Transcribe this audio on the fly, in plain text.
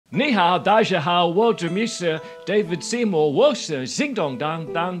Ni hao, da zhe hao, wo zhi mi shi, David Seymour, wo shi, xing dong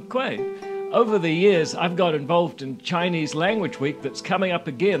dang dang kui. Over the years, I've got involved in Chinese Language Week that's coming up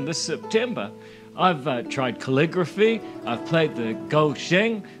again this September. I've tried calligraphy, I've played the Go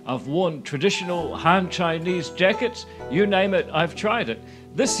Sheng, I've worn traditional Han Chinese jackets, you name it, I've tried it.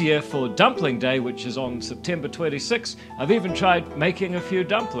 This year for Dumpling Day, which is on September 26, I've even tried making a few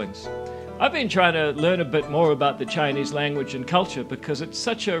dumplings. I've been trying to learn a bit more about the Chinese language and culture because it's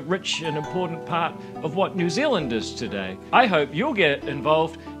such a rich and important part of what New Zealand is today. I hope you'll get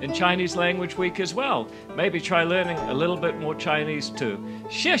involved in Chinese Language Week as well. Maybe try learning a little bit more Chinese too.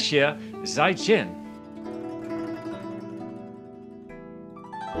 谢谢，再见。